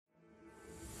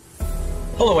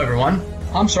Hello everyone,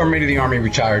 I'm Sergeant Major of the Army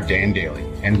retired Dan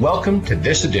Dailey, and welcome to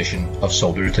this edition of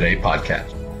Soldier Today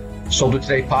podcast. Soldier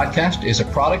Today podcast is a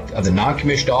product of the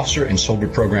Non-Commissioned Officer and Soldier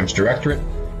Programs Directorate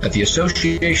at the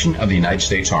Association of the United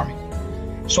States Army.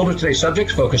 Soldier Today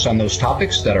subjects focus on those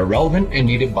topics that are relevant and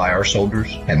needed by our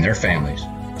soldiers and their families,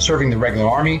 serving the regular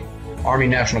Army, Army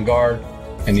National Guard,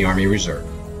 and the Army Reserve.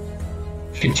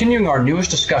 Continuing our newest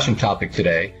discussion topic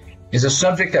today is a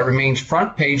subject that remains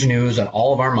front page news on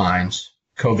all of our minds,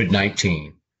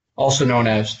 COVID-19, also known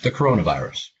as the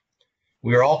coronavirus.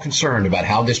 We are all concerned about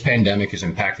how this pandemic is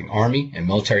impacting Army and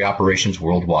military operations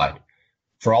worldwide.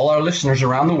 For all our listeners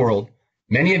around the world,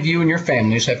 many of you and your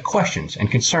families have questions and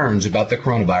concerns about the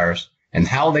coronavirus and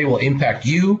how they will impact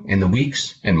you in the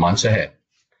weeks and months ahead.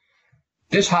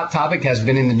 This hot topic has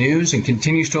been in the news and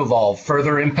continues to evolve,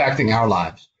 further impacting our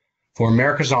lives. For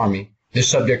America's Army, this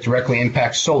subject directly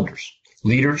impacts soldiers,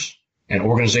 leaders, and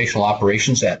organizational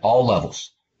operations at all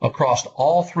levels, across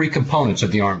all three components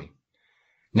of the Army.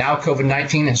 Now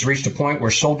COVID-19 has reached a point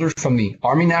where soldiers from the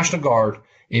Army National Guard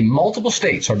in multiple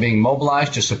states are being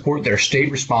mobilized to support their state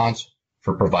response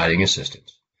for providing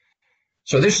assistance.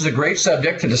 So this is a great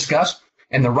subject to discuss,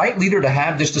 and the right leader to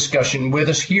have this discussion with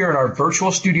us here in our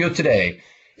virtual studio today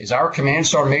is our Command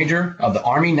Sergeant Major of the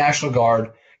Army National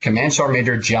Guard, Command Sergeant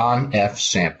Major John F.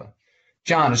 Sampa.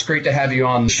 John, it's great to have you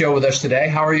on the show with us today.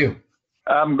 How are you?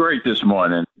 I'm great this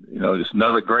morning. It's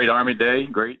another great Army Day,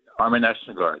 great Army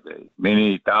National Guard Day.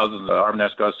 Many thousands of Army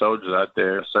National Guard soldiers out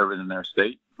there serving in their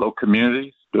state, local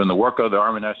communities, doing the work of the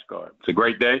Army National Guard. It's a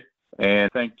great day,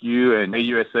 and thank you and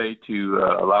AUSA to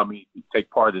allow me to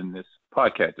take part in this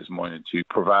podcast this morning to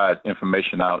provide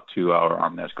information out to our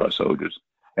Army National Guard soldiers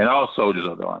and all soldiers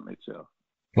of the Army itself.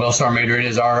 Well, Sergeant Major, it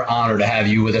is our honor to have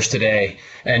you with us today.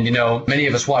 And, many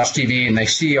of us watch TV and they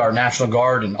see our National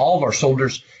Guard and all of our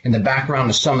soldiers in the background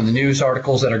of some of the news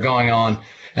articles that are going on.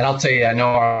 And I'll tell you, I know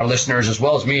our listeners, as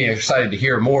well as me, are excited to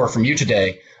hear more from you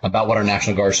today about what our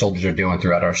National Guard soldiers are doing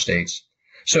throughout our states.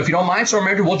 So if you don't mind, Sergeant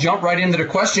Major, we'll jump right into the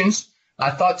questions.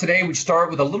 I thought today we'd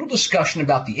start with a little discussion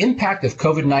about the impact of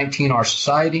COVID-19 on our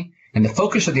society and the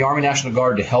focus of the Army National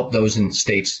Guard to help those in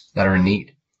states that are in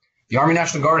need. The Army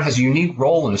National Guard has a unique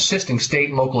role in assisting state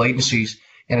and local agencies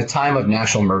in a time of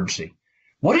national emergency.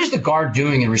 What is the Guard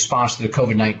doing in response to the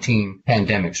COVID-19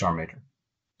 pandemic, Sergeant Major?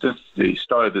 Since the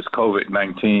start of this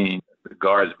COVID-19, the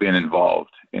Guard has been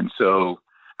involved. And so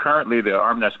currently the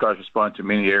Army National Guard responds to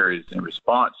many areas in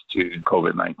response to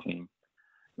COVID-19.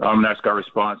 The Army National Guard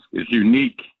response is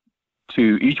unique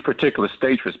to each particular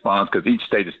state's response because each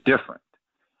state is different.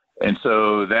 And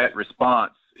so that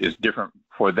response is different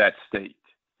for that state,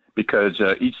 because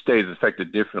each state is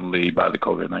affected differently by the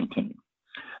COVID-19.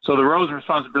 So the roles and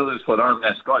responsibilities for the Army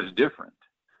National Guard is different.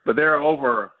 But there are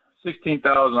over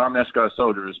 16,000 Army National Guard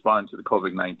soldiers responding to the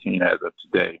COVID-19 as of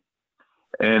today.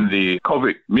 And the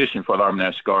COVID mission for the Army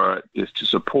National Guard is to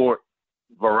support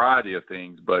a variety of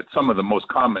things, but some of the most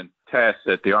common tasks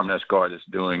that the Army National Guard is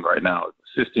doing right now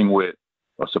is assisting with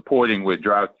or supporting with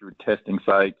drive-through testing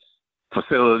sites,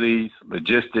 facilities,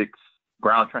 logistics,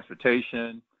 ground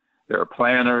transportation. There are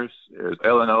planners, there's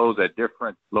LNOs at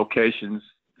different locations,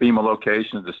 FEMA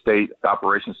locations, the state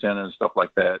operations center and stuff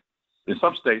like that. In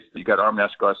some states, you got Army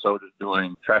National Guard soldiers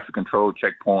doing traffic control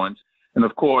checkpoints. And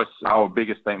of course, our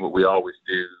biggest thing, what we always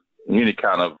do in any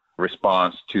kind of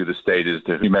response to the state is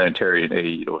the humanitarian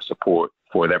aid or support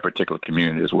for that particular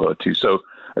community as well, too. So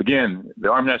again, the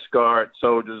Army National Guard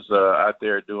soldiers out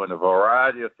there doing a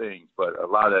variety of things, but a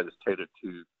lot of that is tailored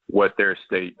to what their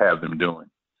state have them doing.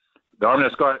 The Army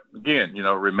National Guard, again,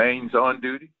 remains on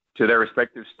duty to their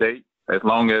respective state as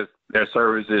long as their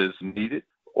service is needed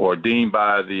or deemed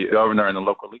by the governor and the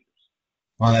local leaders.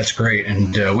 Well, that's great.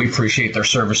 And we appreciate their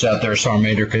service out there, Sergeant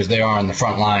Major, because they are on the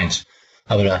front lines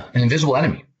of an invisible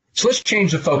enemy. So let's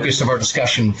change the focus of our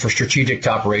discussion from strategic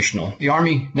to operational. The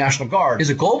Army National Guard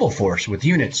is a global force with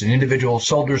units and individual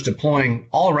soldiers deploying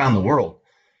all around the world.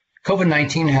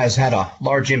 COVID-19 has had a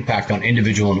large impact on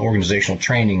individual and organizational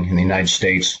training in the United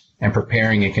States and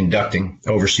preparing and conducting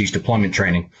overseas deployment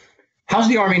training. How's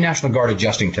the Army National Guard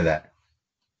adjusting to that?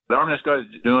 The Army National Guard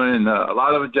is doing a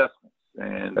lot of adjustments.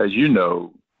 And as you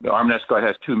know, the Army National Guard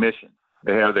has two missions.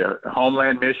 They have their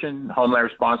homeland mission, homeland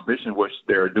response mission, which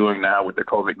they're doing now with the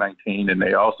COVID-19. And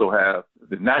they also have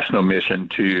the national mission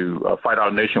to fight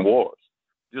our nation wars.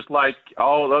 Just like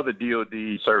all other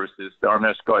DOD services, the Army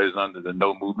National Guard is under the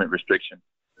no movement restriction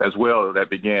as well that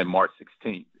began March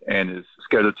 16th and is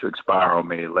scheduled to expire on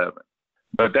May 11th.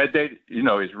 But that date,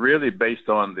 is really based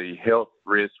on the health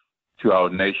risk to our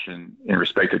nation in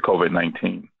respect to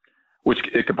COVID-19, which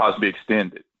it could possibly be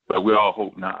extended, but we all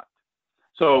hope not.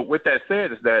 So with that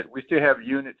said, is that we still have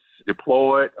units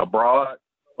deployed abroad,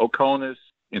 OCONUS,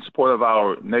 in support of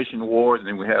our nation wars, and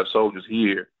then we have soldiers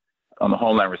here on the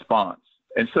homeland response.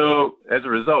 And so as a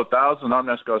result, thousands of Army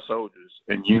National Guard soldiers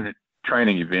and unit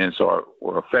training events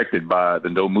were affected by the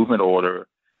no movement order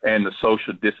and the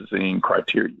social distancing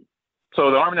criteria.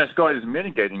 So the Army National Guard is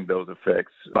mitigating those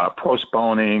effects by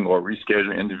postponing or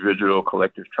rescheduling individual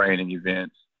collective training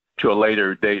events to a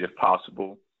later date if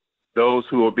possible. Those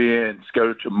who are being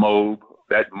scheduled to MOB,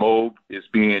 that MOB is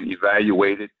being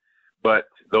evaluated, but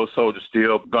those soldiers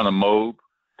still going to MOB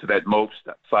to that MOB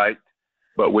site.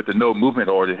 But with the no movement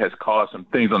order, it has caused some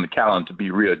things on the calendar to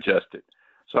be readjusted.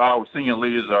 So our senior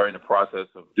leaders are in the process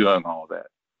of doing all that.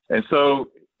 And so,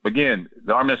 again,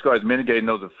 the Army National Guard is mitigating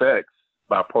those effects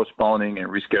by postponing and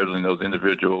rescheduling those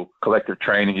individual collective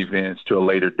training events to a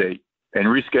later date and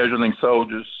rescheduling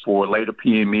soldiers for later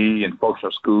PME and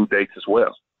functional school dates as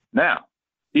well. Now,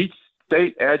 each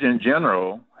state adjutant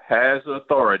general has the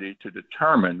authority to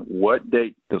determine what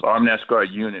date those Army National Guard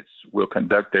units will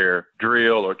conduct their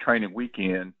drill or training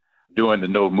weekend during the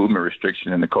no movement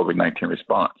restriction in the COVID-19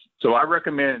 response. So I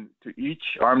recommend to each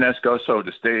Army National Guard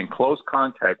soldier to stay in close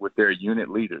contact with their unit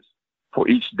leaders for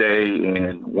each day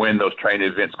and when those training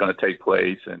events are going to take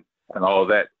place and all of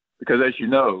that. Because as you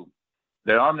know,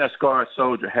 the Army National Guard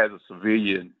soldier has a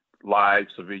civilian life,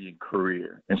 civilian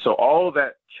career. And so all of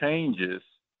that changes.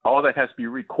 All that has to be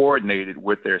re-coordinated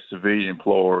with their civilian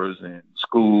employers and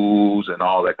schools and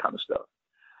all that kind of stuff.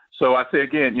 So I say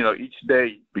again, each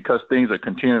day, because things are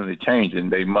continually changing,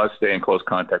 they must stay in close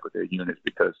contact with their units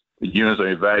because the units are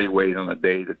evaluated on a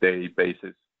day-to-day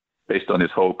basis based on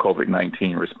this whole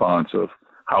COVID-19 response of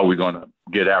how we're going to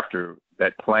get after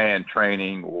that planned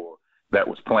training or that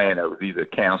was planned that was either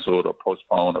canceled or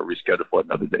postponed or rescheduled for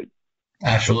another date.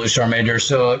 Absolutely, Sergeant Major.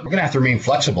 So we're going to have to remain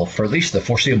flexible for at least the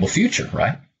foreseeable future,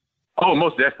 right? Oh,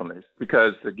 most definitely.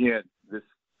 Because, again, this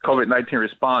COVID-19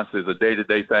 response is a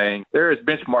day-to-day thing. There is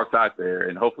benchmarks out there,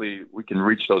 and hopefully we can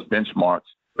reach those benchmarks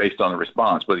based on the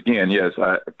response. But, again, yes,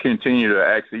 I continue to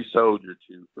ask each soldier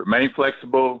to remain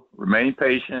flexible, remain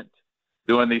patient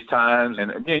during these times.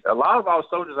 And, again, a lot of our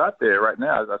soldiers out there right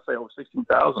now, as I say, over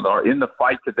 16,000 are in the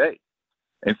fight today.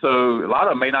 And so a lot of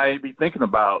them may not even be thinking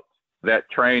about that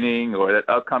training or that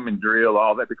upcoming drill,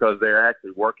 all that, because they're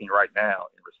actually working right now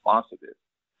in response to this.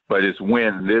 But it's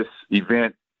when this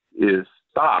event is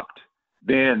stopped,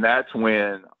 then that's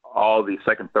when all the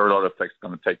second, third order effects are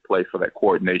going to take place for that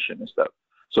coordination and stuff.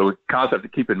 So we constantly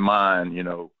have to keep in mind,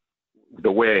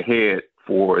 the way ahead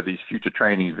for these future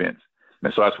training events.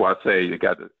 And so that's why I say they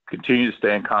got to continue to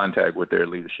stay in contact with their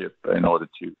leadership in order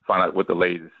to find out what the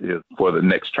latest is for the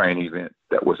next training event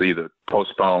that was either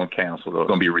postponed, canceled, or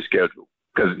going to be rescheduled.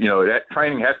 Because, that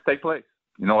training has to take place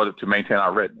in order to maintain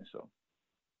our readiness. So.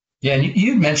 Yeah, and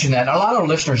you mentioned that. A lot of our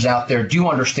listeners out there do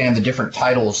understand the different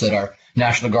titles that our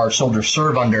National Guard soldiers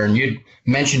serve under, and you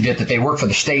mentioned it that they work for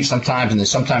the state sometimes, and then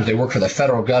sometimes they work for the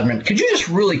federal government. Could you just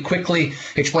really quickly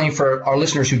explain for our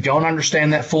listeners who don't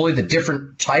understand that fully the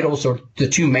different titles or the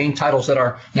two main titles that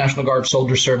our National Guard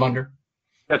soldiers serve under?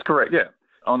 That's correct, yeah.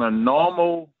 On a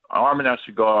normal Army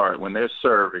National Guard, when they're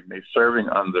serving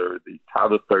under the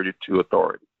Title 32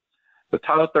 authority. The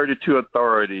Title 32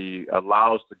 authority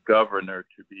allows the governor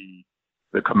to be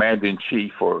the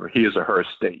commander-in-chief for his or her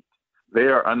state. They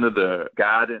are under the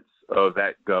guidance of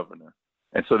that governor.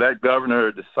 And so that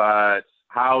governor decides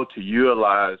how to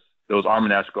utilize those Army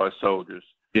National Guard soldiers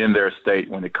in their state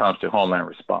when it comes to homeland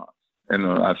response. And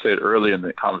I said earlier in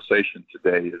the conversation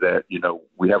today that,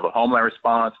 we have a homeland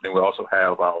response, and we also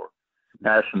have our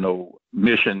national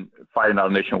mission fighting our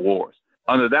nation wars.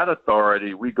 Under that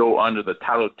authority, we go under the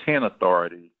Title 10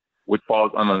 authority, which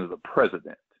falls under the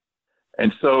president.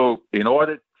 And so in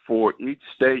order for each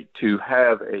state to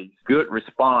have a good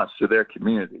response to their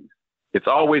communities, it's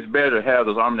always better to have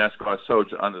those Army National Guard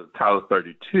soldiers under the Title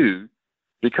 32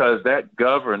 because that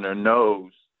governor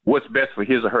knows what's best for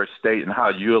his or her state and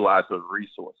how to utilize those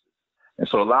resources. And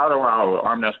so a lot of our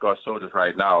Army National Guard soldiers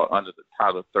right now are under the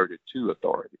Title 32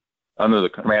 authority, under the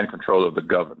command and control of the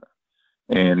governor.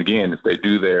 And again, if they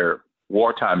do their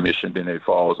wartime mission, then it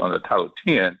falls under Title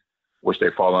 10, which they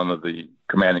fall under the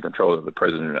command and control of the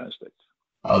President of the United States.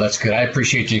 Oh, that's good. I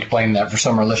appreciate you explaining that for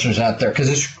some of our listeners out there, because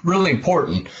it's really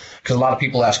important, because a lot of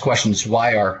people ask questions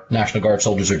why our National Guard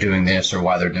soldiers are doing this or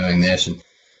why they're doing this. And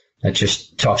that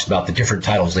just talks about the different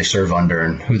titles they serve under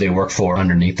and who they work for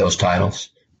underneath those titles.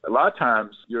 A lot of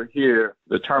times you'll hear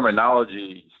the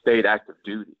terminology state active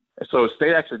duty. And so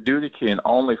state active duty can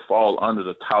only fall under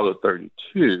the Title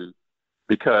 32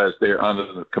 because they're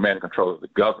under the command and control of the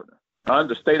governor.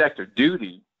 Under state active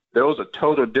duty, those are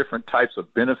total different types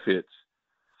of benefits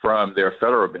from their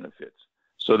federal benefits.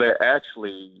 So they're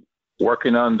actually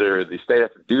working under the state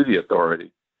active duty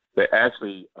authority. They're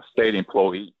actually a state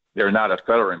employee. They're not a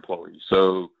federal employee.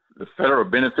 So the federal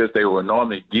benefits they will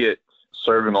normally get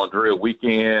serving on drill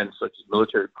weekends, such as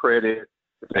military credit,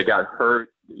 if they got hurt,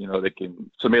 they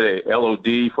can submit a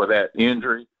LOD for that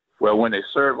injury. Well, when they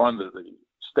serve under the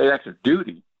state active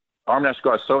duty, Army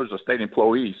National Guard soldiers are state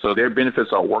employees, so their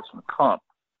benefits are workman's comp,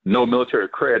 no military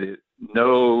credit,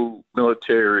 no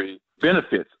military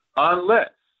benefits, unless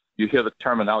you hear the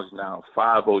terminology now,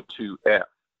 502F.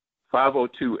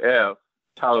 502F,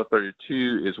 Title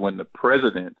 32 is when the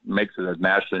president makes it a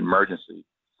national emergency.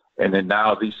 And then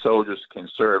now these soldiers can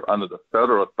serve under the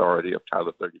federal authority of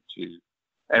Title 32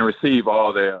 and receive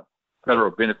all their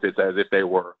federal benefits as if they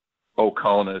were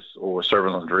OCONUS or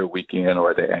serving on drill weekend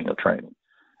or their annual training.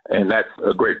 And that's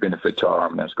a great benefit to our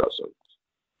Army National Guard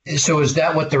soldiers. So is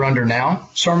that what they're under now,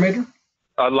 Sergeant Major?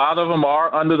 A lot of them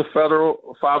are under the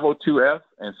federal 502F,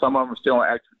 and some of them are still on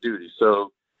active duty.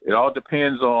 So it all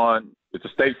depends on if the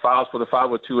state files for the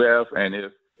 502F and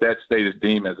if that state is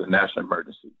deemed as a national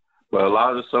emergency. But a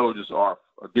lot of the soldiers are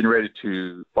getting ready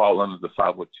to fall under the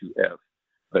 502F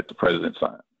that the president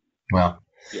signed. Wow.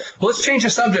 Yeah. Well, let's change the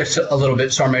subject a little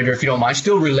bit, Sergeant Major, if you don't mind.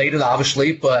 Still related,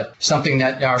 obviously, but something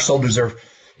that our soldiers are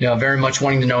very much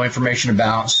wanting to know information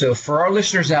about. So for our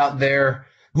listeners out there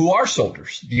who are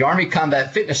soldiers, the Army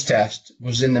Combat Fitness Test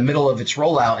was in the middle of its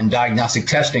rollout in diagnostic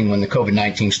testing when the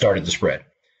COVID-19 started to spread.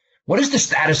 What is the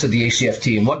status of the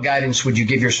ACFT, and what guidance would you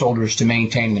give your soldiers to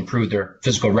maintain and improve their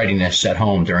physical readiness at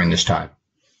home during this time?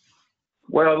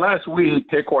 Well, last week,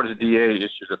 Headquarters DA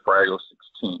issued a FRAGO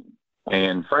 16,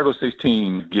 and FRAGO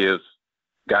 16 gives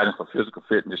guidance for physical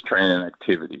fitness training and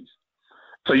activities.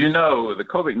 So, the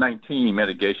COVID-19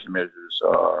 mitigation measures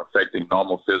are affecting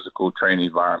normal physical training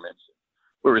environments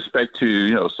with respect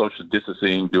to, social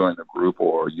distancing during a group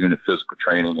or unit physical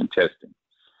training and testing,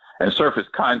 and surface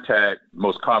contact,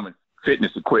 most common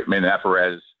fitness equipment and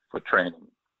apparatus for training.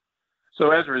 So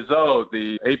as a result,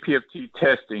 the APFT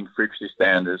testing frequency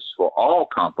standards for all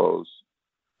compos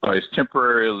is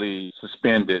temporarily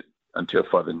suspended until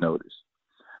further notice.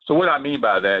 So what I mean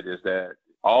by that is that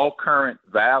all current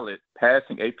valid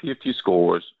passing APFT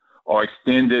scores are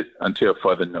extended until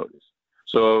further notice.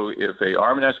 So if a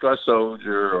Army National Guard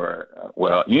soldier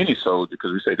or, any soldier,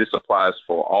 because we say this applies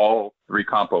for all three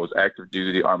compos, active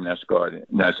duty, Army National Guard, and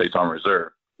United States Army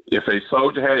Reserve. If a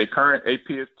soldier had a current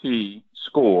APFT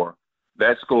score,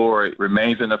 that score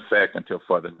remains in effect until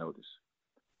further notice.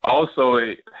 Also,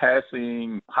 a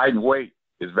passing height and weight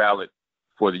is valid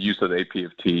for the use of the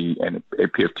APFT and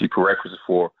APFT prerequisites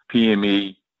for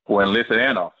PME for enlisted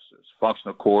and officers,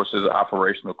 functional courses,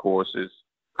 operational courses,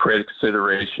 credit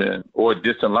consideration, or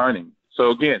distant learning. So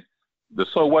again, the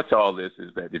so what to all this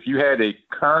is that if you had a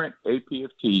current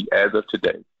APFT as of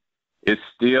today, it's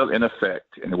still in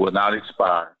effect and it will not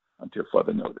expire until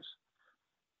further notice.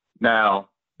 Now,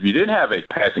 if you didn't have a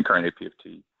passing current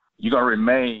APFT, you're going to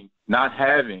remain not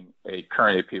having a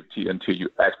current APFT until you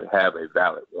actually have a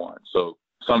valid one. So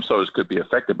some soldiers could be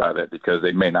affected by that because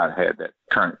they may not have that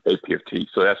current APFT.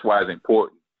 So that's why it's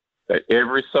important that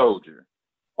every soldier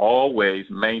always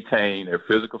maintain their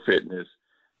physical fitness,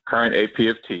 current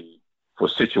APFT for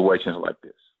situations like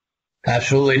this.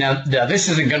 Absolutely. Now, this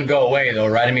isn't going to go away, though,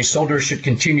 right? I mean, soldiers should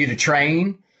continue to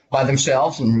train by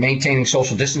themselves and maintaining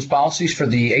social distance policies for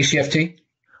the ACFT?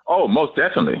 Oh, most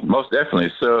definitely. Most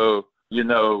definitely. So,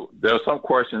 there are some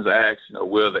questions asked,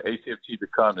 will the ACFT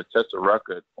become the test of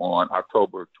record on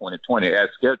October 2020 as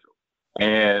scheduled?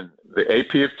 And the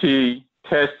APFT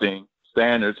testing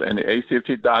standards and the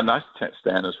ACFT diagnostic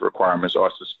standards requirements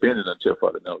are suspended until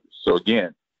further notice. So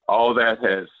again, all that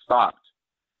has stopped.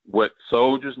 What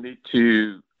soldiers need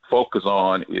to focus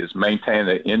on is maintaining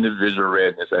their individual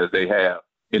readiness as they have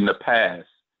in the past,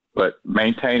 but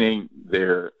maintaining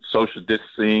their social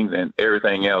distancing and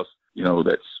everything else,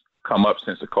 that's come up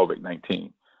since the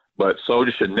COVID-19. But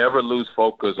soldiers should never lose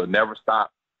focus or never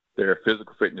stop their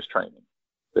physical fitness training.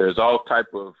 There's all type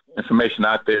of information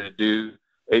out there to do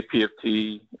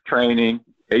APFT training,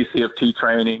 ACFT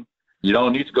training. You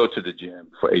don't need to go to the gym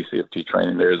for ACFT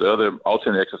training. There's other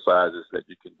alternate exercises that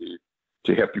you can do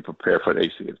to help you prepare for the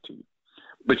ACFT.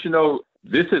 But,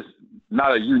 this is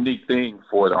not a unique thing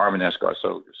for the Army National Guard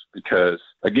soldiers because,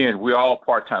 again, we're all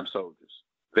part-time soldiers.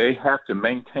 They have to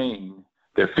maintain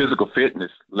their physical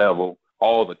fitness level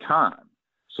all the time.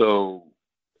 So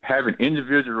having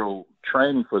individual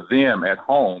training for them at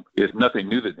home is nothing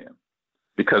new to them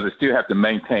because they still have to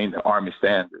maintain the Army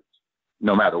standards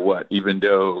no matter what. Even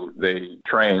though they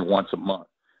train once a month,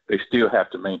 they still have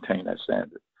to maintain that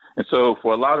standard. And so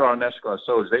for a lot of our National Guard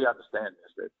soldiers, they understand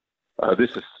this, that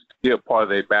This is still part of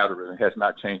their battle rhythm. It has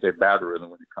not changed their battle rhythm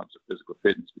when it comes to physical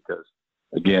fitness because,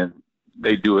 again,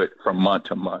 they do it from month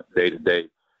to month, day to day.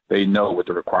 They know what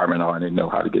the requirements are and they know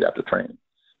how to get after training.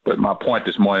 But my point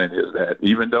this morning is that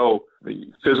even though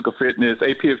the physical fitness,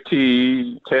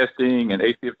 APFT testing and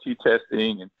APFT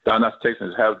testing and diagnostic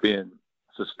testing have been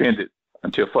suspended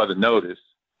until further notice,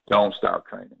 don't stop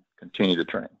training. Continue to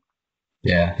train.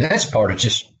 Yeah, that's part of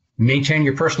just maintain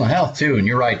your personal health too. And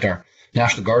you're right, our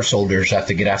National Guard soldiers have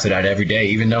to get after that every day,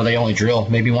 even though they only drill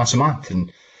maybe once a month.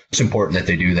 And it's important that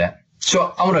they do that.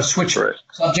 So I want to switch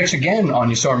subjects again on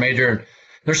you, Sergeant Major.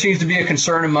 There seems to be a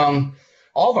concern among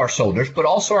all of our soldiers, but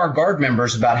also our Guard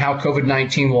members about how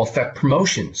COVID-19 will affect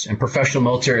promotions and professional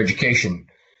military education.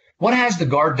 What has the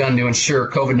Guard done to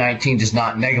ensure COVID-19 does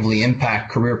not negatively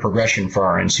impact career progression for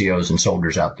our NCOs and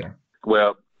soldiers out there?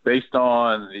 Well, based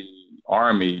on the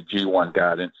Army G1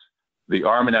 guidance, the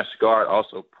Army National Guard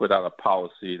also put out a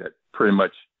policy that pretty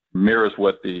much mirrors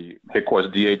what the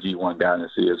headquarters DA G1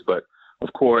 guidance is. But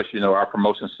of course, our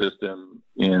promotion system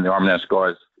in the Army National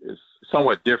Guard is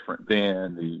somewhat different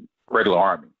than the regular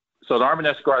Army. So the Army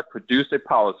National Guard produced a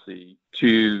policy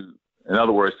to, in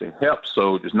other words, to help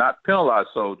soldiers, not penalize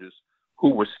soldiers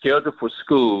who were scheduled for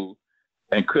school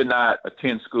and could not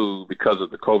attend school because of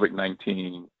the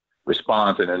COVID-19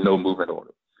 response and a no movement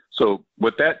order. So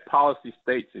what that policy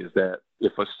states is that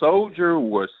if a soldier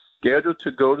was scheduled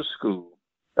to go to school,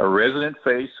 a resident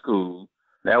phase school,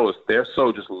 that was their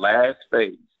soldier's last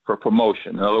phase for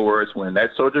promotion. In other words, when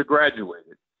that soldier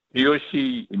graduated, he or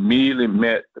she immediately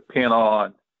met the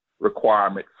pin-on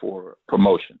requirement for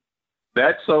promotion.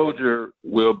 That soldier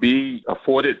will be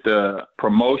afforded the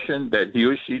promotion that he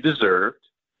or she deserved,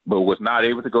 but was not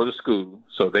able to go to school.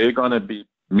 So they're going to be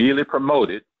immediately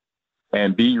promoted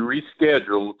and be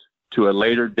rescheduled to a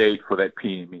later date for that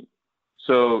PME.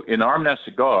 So in the Army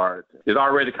National Guard, it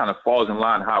already kind of falls in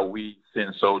line how we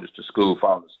send soldiers to school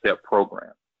following the STEP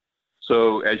program.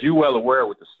 So as you're well aware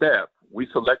with the STEP, we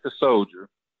select a soldier,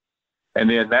 and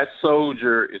then that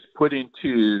soldier is put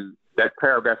into that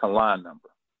paragraph and line number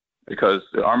because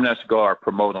the Army National Guard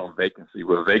promote on vacancy.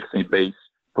 We're a vacancy-based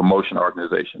promotion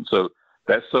organization. So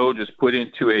that soldier is put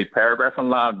into a paragraph and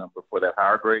line number for that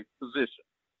higher grade position.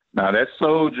 Now, that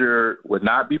soldier would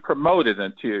not be promoted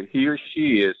until he or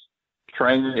she is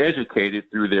trained and educated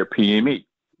through their PME.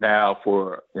 Now,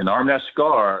 for an Army National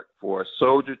Guard, for a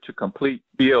soldier to complete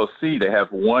BLC, they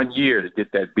have 1 year to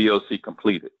get that BLC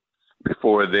completed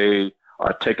before they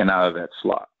are taken out of that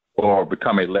slot or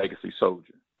become a legacy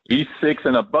soldier. E6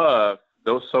 and above,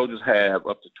 those soldiers have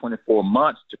up to 24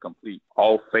 months to complete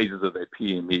all phases of their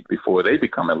PME before they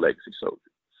become a legacy soldier.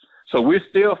 So we're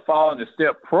still following the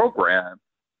STEP program,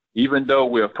 even though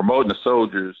we're promoting the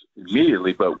soldiers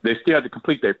immediately, but they still have to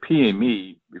complete their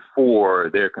PME before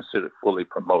they're considered fully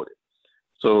promoted.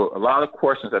 So a lot of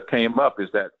questions that came up is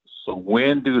that, so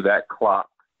when do that clock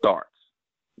start?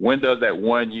 When does that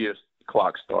 1 year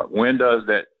clock start? When does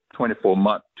that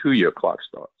 24-month, 2-year clock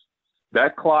start?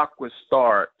 That clock would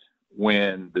start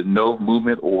when the no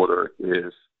movement order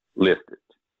is lifted,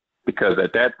 because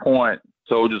at that point,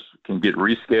 soldiers can get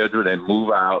rescheduled and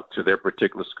move out to their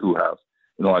particular schoolhouse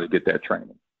in order to get that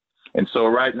training. And so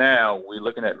right now, we're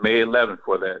looking at May 11th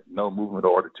for that no movement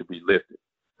order to be lifted.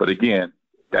 But again,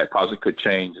 that possibly could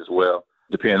change as well,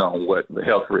 depending on what the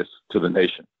health risks to the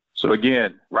nation. So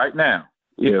again, right now,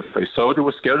 if a soldier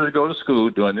was scheduled to go to school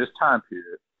during this time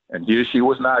period, and he or she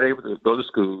was not able to go to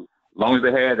school, as long as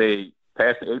they had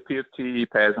passed the APFT,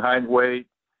 passed the height and weight,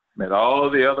 met all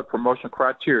the other promotion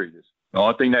criteria, the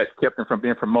only thing that kept them from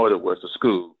being promoted was the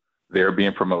school. They're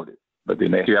being promoted. But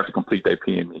then they have to complete their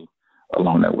PME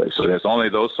along that way. So there's only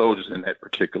those soldiers in that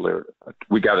particular.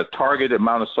 We got a targeted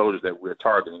amount of soldiers that we're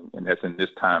targeting, and that's in this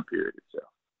time period itself.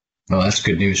 Well, that's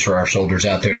good news for our soldiers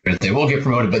out there. They will get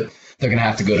promoted, but they're going to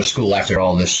have to go to school after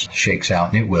all this shakes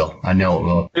out, and it will. I know it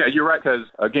will. Yeah, you're right, because,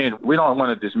 again, we don't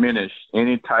want to diminish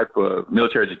any type of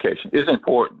military education. It's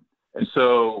important. And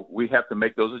so we have to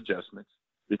make those adjustments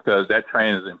because that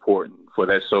training is important for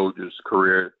that soldier's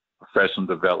career, professional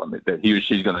development that he or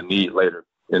she's going to need later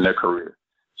in their career.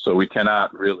 So we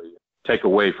cannot really take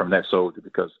away from that soldier,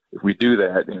 because if we do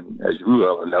that, and as you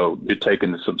well know, you're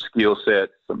taking some skill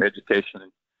sets, some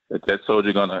education that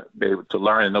soldier going to be able to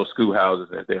learn in those schoolhouses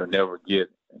that they'll never get,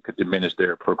 and could diminish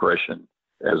their progression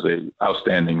as a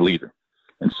outstanding leader.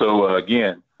 And so,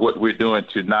 again, what we're doing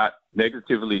to not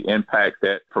negatively impact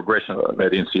that progression of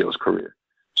that NCO's career.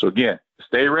 So, again,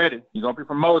 stay ready. You're going to be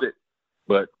promoted,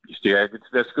 but you still have to get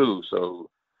to that school. So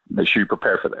make sure you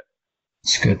prepare for that.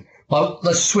 That's good. Well,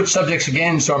 let's switch subjects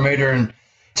again, Sergeant Major, and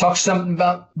talk something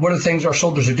about what are the things our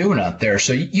soldiers are doing out there.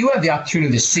 So you have the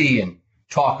opportunity to see and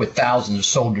talk with thousands of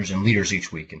soldiers and leaders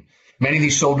each week. And many of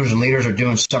these soldiers and leaders are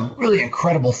doing some really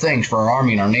incredible things for our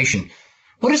Army and our nation.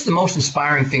 What is the most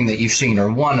inspiring thing that you've seen,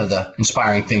 or one of the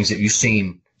inspiring things that you've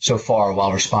seen so far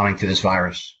while responding to this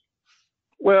virus?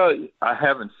 Well, I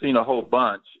haven't seen a whole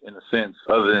bunch in a sense,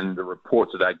 other than the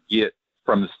reports that I get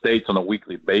from the states on a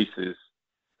weekly basis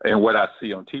and what I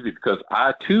see on TV, because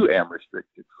I too am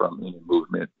restricted from any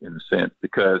movement in a sense,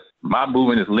 because my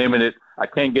movement is limited. I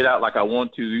can't get out like I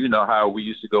want to. You know how we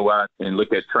used to go out and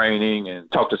look at training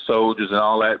and talk to soldiers and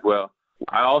all that. Well,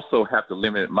 I also have to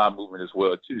limit my movement as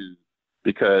well too,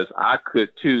 because I could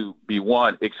too be,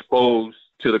 one, exposed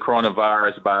to the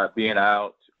coronavirus by being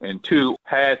out, and two,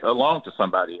 pass along to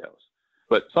somebody else.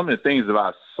 But some of the things that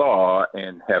I saw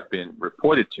and have been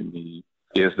reported to me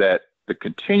is that the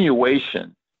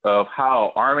continuation of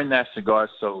how Army National Guard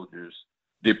soldiers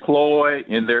deploy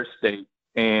in their state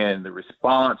and the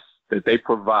response that they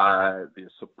provide, the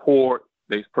support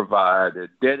they provide, the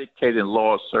dedicated and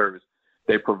loyal service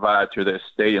they provide to their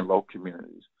state and local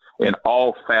communities in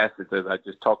all facets, as I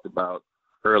just talked about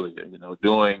earlier,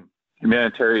 doing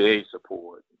humanitarian aid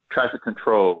support, traffic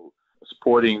control,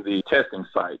 supporting the testing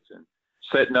sites, and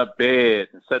setting up beds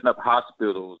and setting up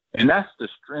hospitals. And that's the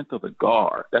strength of the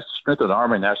Guard. That's the strength of the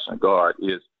Army National Guard,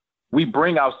 is we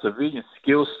bring our civilian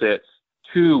skill sets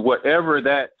to whatever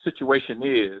that situation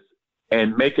is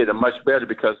and make it a much better,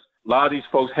 because a lot of these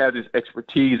folks have this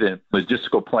expertise in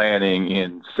logistical planning,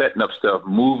 in setting up stuff,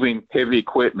 moving heavy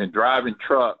equipment, driving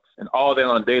trucks, and all that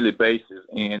on a daily basis.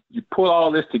 And you put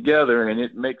all this together and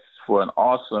it makes for an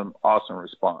awesome, awesome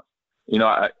response.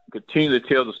 I continue to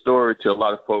tell the story to a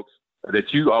lot of folks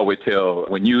that you always tell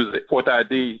when you was at 4th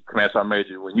ID, Command Sergeant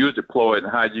Major, when you was deployed,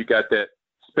 and how you got that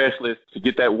specialist to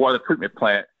get that water treatment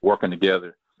plant working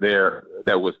together there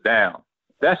that was down.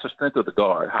 That's the strength of the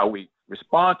Guard, how we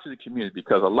respond to the community,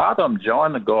 because a lot of them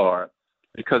join the Guard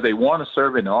because they want to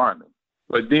serve in the Army.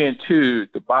 But then, too,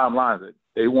 the bottom line is that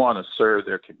they want to serve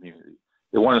their community.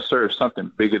 They want to serve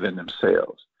something bigger than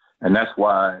themselves. And that's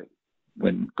why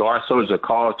when Guard soldiers are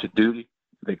called to duty,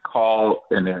 they call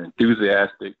and they're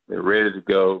enthusiastic, they're ready to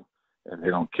go, and they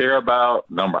don't care about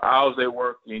the number of hours they're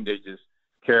working. They just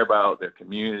care about their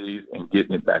communities and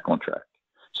getting it back on track.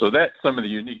 So that's some of the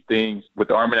unique things with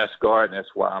the Army National Guard, and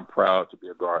that's why I'm proud to be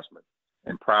a Guardsman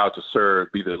and proud to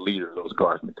serve, be the leader of those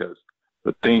Guardsmen, because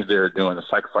the things they're doing, the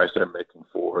sacrifice they're making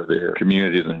for their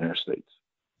communities and their states.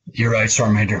 You're right,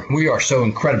 Sergeant Major. We are so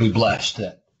incredibly blessed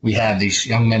that we have these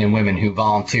young men and women who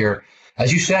volunteer,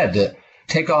 as you said, to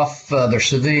take off their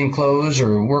civilian clothes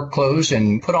or work clothes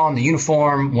and put on the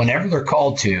uniform whenever they're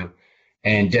called to,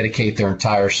 and dedicate their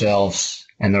entire selves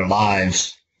and their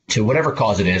lives to whatever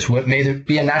cause it is. May it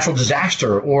be a natural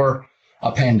disaster or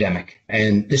a pandemic.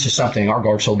 And this is something our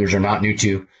Guard soldiers are not new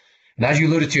to. And as you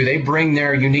alluded to, they bring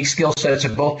their unique skill sets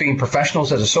of both being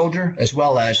professionals as a soldier as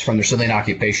well as from their civilian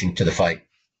occupation to the fight.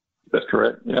 That's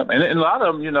correct. Yeah. And a lot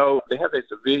of them, they have their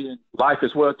civilian life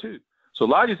as well, too. So a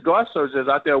lot of these Guard soldiers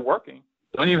out there working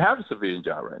don't even have a civilian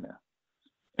job right now.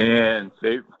 And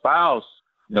their spouse,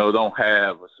 don't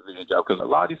have a civilian job, because a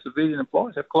lot of these civilian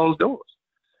employees have closed doors.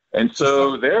 And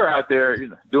so they're out there,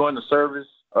 doing the service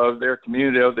of their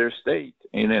community, of their state,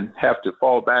 and then have to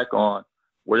fall back on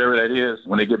whatever that is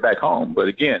when they get back home. But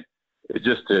again, it's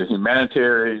just the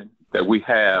humanitarian that we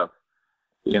have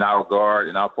in our Guard,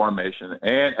 in our formation,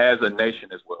 and as a nation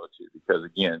as well, too, because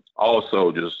again, all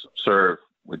soldiers serve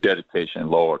with dedication and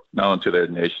loyalty, not only to their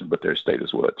nation, but their state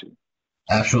as well, too.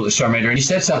 Absolutely, Sergeant Major. And you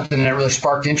said something that really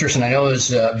sparked interest, and I know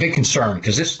is a big concern,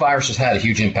 because this virus has had a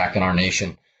huge impact on our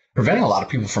nation, preventing a lot of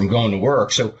people from going to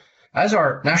work. So as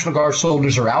our National Guard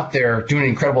soldiers are out there doing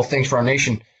incredible things for our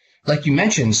nation, like you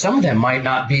mentioned, some of them might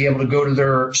not be able to go to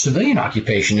their civilian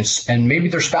occupation, and maybe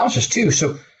their spouses too.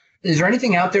 So is there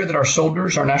anything out there that our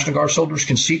soldiers, our National Guard soldiers,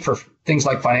 can seek for things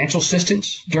like financial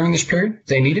assistance during this period if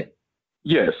they need it?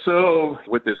 Yes. So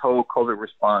with this whole COVID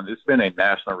response, it's been a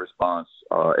national response.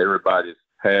 Everybody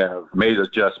have made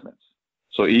adjustments.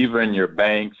 So even your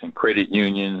banks and credit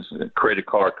unions and credit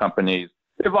card companies,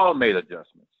 they've all made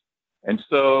adjustments. And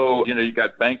so, you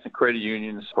got banks and credit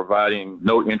unions providing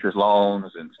no interest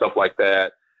loans and stuff like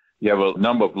that. You have a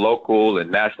number of local and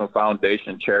national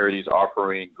foundation charities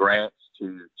offering grants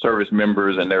to service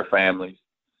members and their families.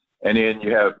 And then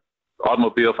you have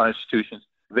automobile financial institutions,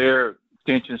 their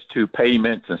extensions to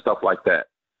payments and stuff like that.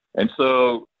 And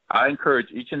so I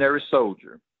encourage each and every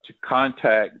soldier to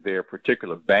contact their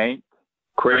particular bank,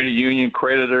 credit union,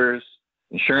 creditors,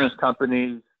 insurance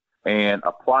companies, and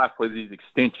apply for these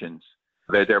extensions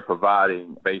that they're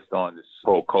providing based on this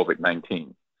whole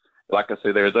COVID-19. Like I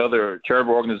said, there's other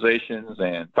charitable organizations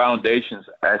and foundations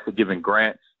actually giving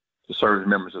grants the service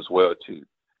members as well, too.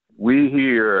 We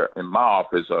here in my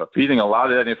office are feeding a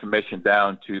lot of that information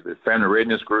down to the family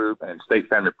readiness group and state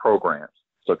family programs.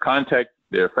 So contact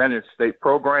their family state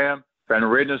program, family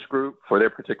readiness group for their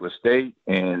particular state,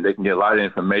 and they can get a lot of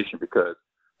information because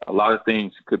a lot of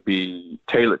things could be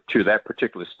tailored to that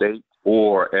particular state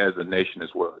or as a nation as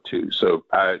well, too. So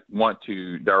I want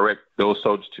to direct those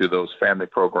soldiers to those family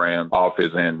program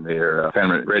office and their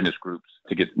family readiness groups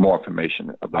to get more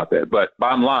information about that. But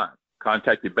bottom line,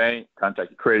 contact your bank,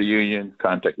 contact your credit union,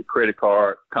 contact your credit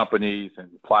card companies, and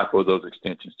apply for those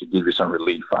extensions to give you some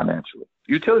relief financially.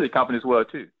 Utility companies as well,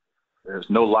 too.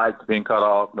 There's no lights being cut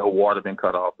off, no water being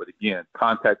cut off. But again,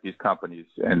 contact these companies,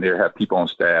 and they have people on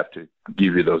staff to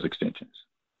give you those extensions.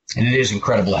 And it is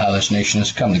incredible how this nation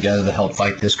has come together to help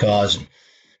fight this cause.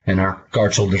 And our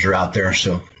Guard soldiers are out there.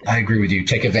 So I agree with you.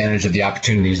 Take advantage of the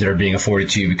opportunities that are being afforded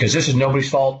to you because this is nobody's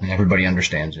fault and everybody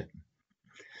understands it.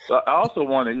 So I also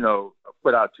want to,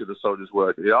 put out to the soldiers as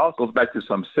well. It also goes back to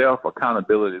some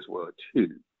self-accountability as well, too.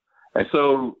 And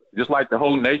so just like the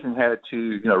whole nation had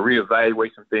to,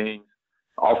 reevaluate some things,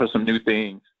 offer some new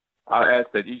things, I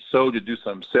ask that each soldier do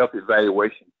some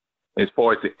self-evaluation as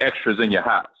far as the extras in your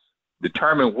house.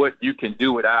 Determine what you can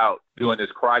do without during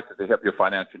this crisis to help your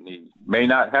financial needs. May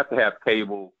not have to have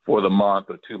cable for the month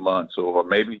or 2 months, or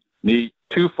maybe need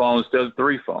 2 phones instead of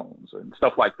 3 phones and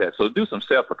stuff like that. So do some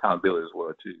self-accountability as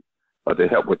well, too, to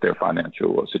help with their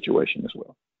financial situation as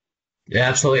well. Yeah,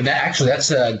 absolutely. That's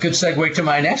a good segue to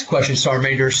my next question, Sergeant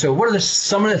Major. So what are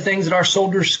some of the things that our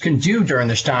soldiers can do during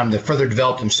this time to further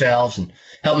develop themselves and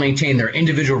help maintain their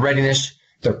individual readiness,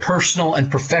 their personal and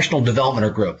professional development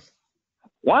or growth?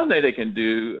 One thing they can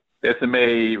do,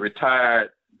 SMA retired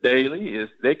Dailey, is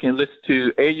they can listen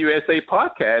to AUSA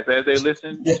podcasts as they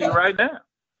listen to right now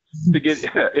to get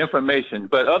information.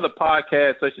 But other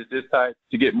podcasts such as this type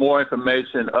to get more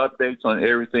information, updates on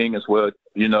everything as well.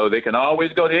 They can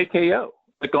always go to AKO.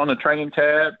 Click on the training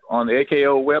tab on the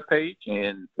AKO webpage,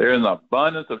 and there's an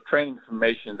abundance of training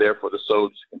information there for the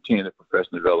soldiers to continue their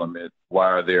professional development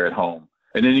while they're at home.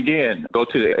 And then again, go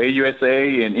to the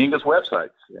AUSA and English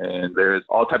websites, and there's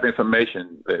all type of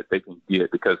information that they can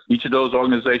get because each of those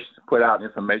organizations put out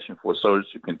information for soldiers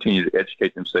to continue to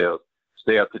educate themselves,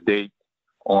 stay up to date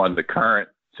on the current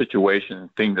situation,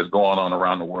 things that's going on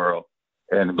around the world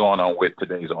and going on with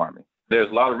today's Army.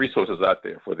 There's a lot of resources out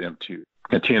there for them to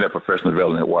continue their professional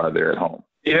development while they're at home,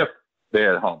 if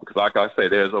they're at home. Because like I say,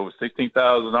 there's over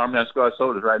 16,000 Army National Guard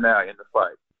soldiers right now in the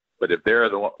fight. But if they're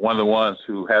one of the ones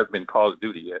who have been called to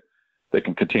duty yet, they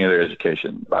can continue their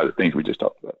education by the things we just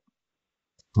talked about.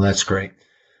 Well, that's great.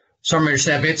 Sergeant Major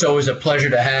Sampa, it's always a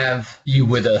pleasure to have you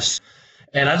with us.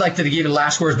 And I'd like to give you the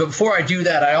last words. But before I do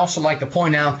that, I also like to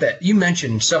point out that you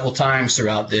mentioned several times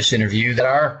throughout this interview that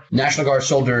our National Guard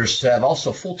soldiers have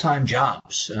also full-time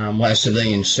jobs as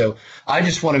civilians. So I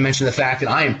just want to mention the fact that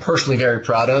I am personally very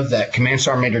proud of that Command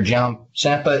Sergeant Major John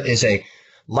Sampa is a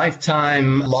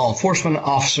lifetime law enforcement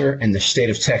officer in the state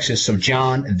of Texas. So,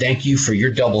 John, thank you for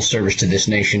your double service to this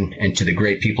nation and to the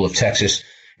great people of Texas.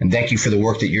 And thank you for the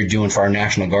work that you're doing for our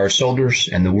National Guard soldiers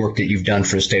and the work that you've done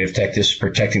for the state of Texas,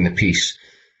 protecting the peace.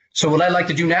 So what I'd like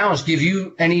to do now is give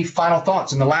you any final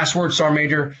thoughts and the last word, Sergeant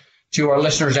Major, to our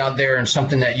listeners out there and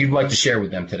something that you'd like to share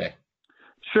with them today.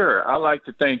 Sure. I'd like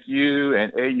to thank you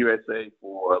and AUSA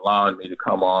for allowing me to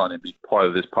come on and be part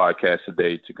of this podcast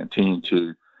today to continue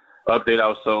to update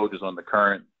our soldiers on the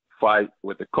current fight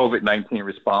with the COVID-19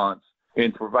 response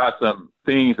and provide some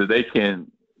things that they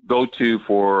can go to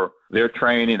for their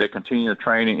training, their continual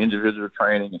training, individual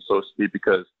training, and so to speak,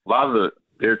 because a lot of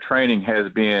their training has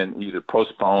been either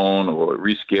postponed or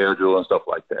rescheduled and stuff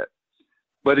like that.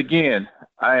 But again,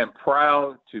 I am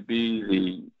proud to be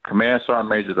the Command Sergeant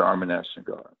Major of the Army National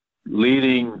Guard,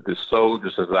 leading the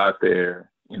soldiers that's out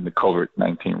there in the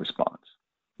COVID-19 response.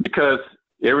 Because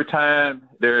every time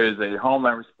there is a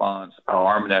homeland response, our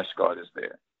Army National Guard is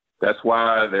there. That's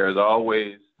why there's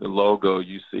always the logo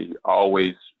you see,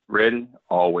 always ready,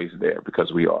 always there,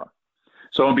 because we are.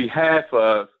 So on behalf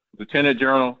of Lieutenant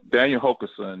General Daniel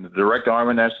Hokerson, the Director of the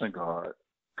Army National Guard,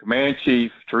 Command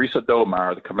Chief Teresa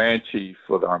Domeyer, the Command Chief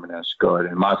for the Army National Guard,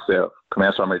 and myself,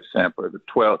 Command Sergeant Major Sampa, the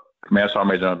 12th Command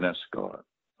Sergeant Major of the Army National Guard,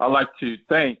 I'd like to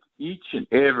thank each and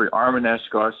every Army National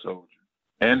Guard soldier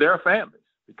and their families,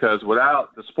 because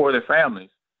without the support of their families,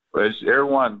 as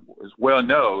everyone as well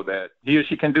know, that he or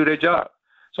she can do their job.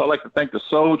 So I'd like to thank the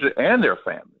soldier and their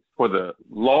families for the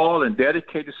loyal and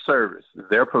dedicated service that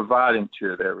they're providing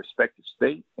to their respective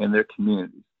state and their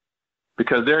communities,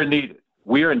 because they're needed.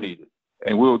 We are needed.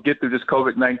 And we will get through this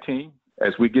COVID-19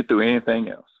 as we get through anything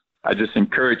else. I just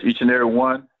encourage each and every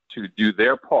one to do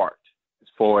their part as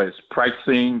far as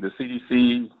practicing the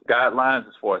CDC guidelines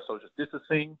as far as social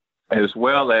distancing, as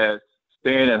well as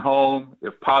staying at home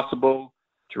if possible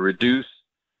to reduce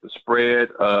the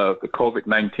spread of the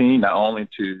COVID-19, not only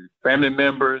to family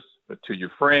members, but to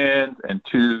your friends and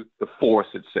to the force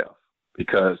itself.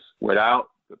 Because without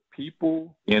the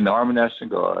people in the Army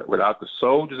National Guard, without the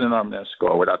soldiers in the Army National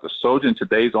Guard, without the soldiers in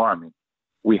today's Army,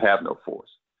 we have no force.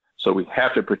 So we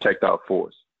have to protect our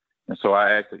force. And so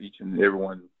I ask that each and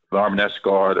everyone, the Army National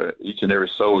Guard, or each and every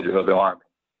soldier of the Army,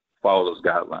 follow those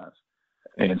guidelines.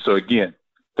 And so again,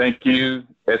 thank you,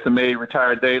 SMA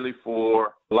Retired Dailey,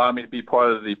 for allowing me to be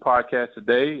part of the podcast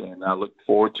today. And I look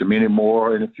forward to many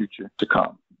more in the future to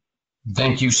come.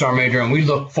 Thank you, Sergeant Major. And we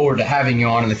look forward to having you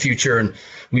on in the future. And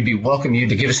we'd be welcome you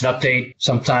to give us an update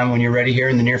sometime when you're ready here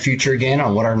in the near future again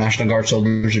on what our National Guard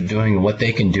soldiers are doing and what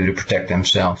they can do to protect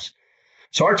themselves.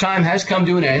 So our time has come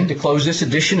to an end to close this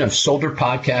edition of Soldier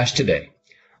Podcast today.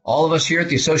 All of us here at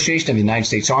the Association of the United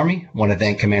States Army want to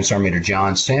thank Command Sergeant Major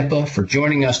John Sampa for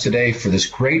joining us today for this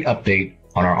great update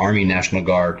on our Army National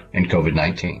Guard and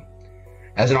COVID-19.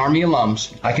 As an Army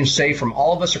alums, I can say from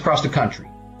all of us across the country,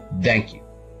 thank you.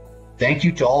 Thank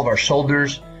you to all of our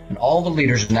soldiers and all the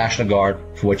leaders of the National Guard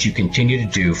for what you continue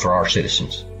to do for our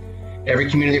citizens. Every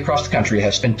community across the country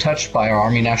has been touched by our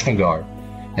Army National Guard,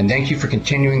 and thank you for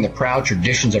continuing the proud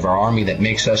traditions of our Army that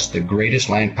makes us the greatest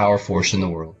land power force in the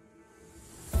world.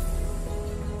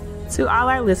 To all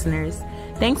our listeners,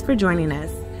 thanks for joining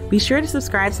us. Be sure to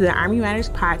subscribe to the Army Matters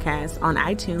podcast on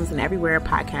iTunes and everywhere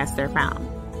podcasts are found.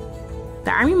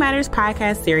 The Army Matters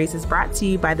podcast series is brought to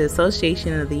you by the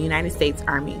Association of the United States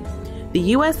Army, the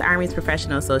U.S. Army's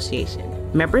professional association,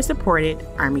 member-supported,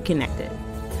 Army-connected.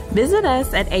 Visit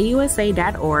us at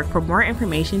AUSA.org for more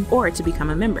information or to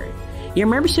become a member. Your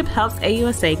membership helps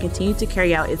AUSA continue to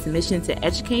carry out its mission to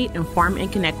educate, inform,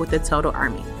 and connect with the total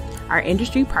Army, our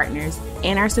industry partners,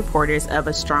 and our supporters of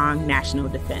a strong national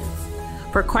defense.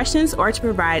 For questions or to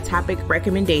provide topic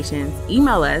recommendations,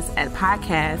 email us at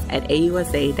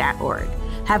podcast@ausa.org.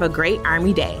 Have a great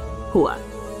Army Day. Hua.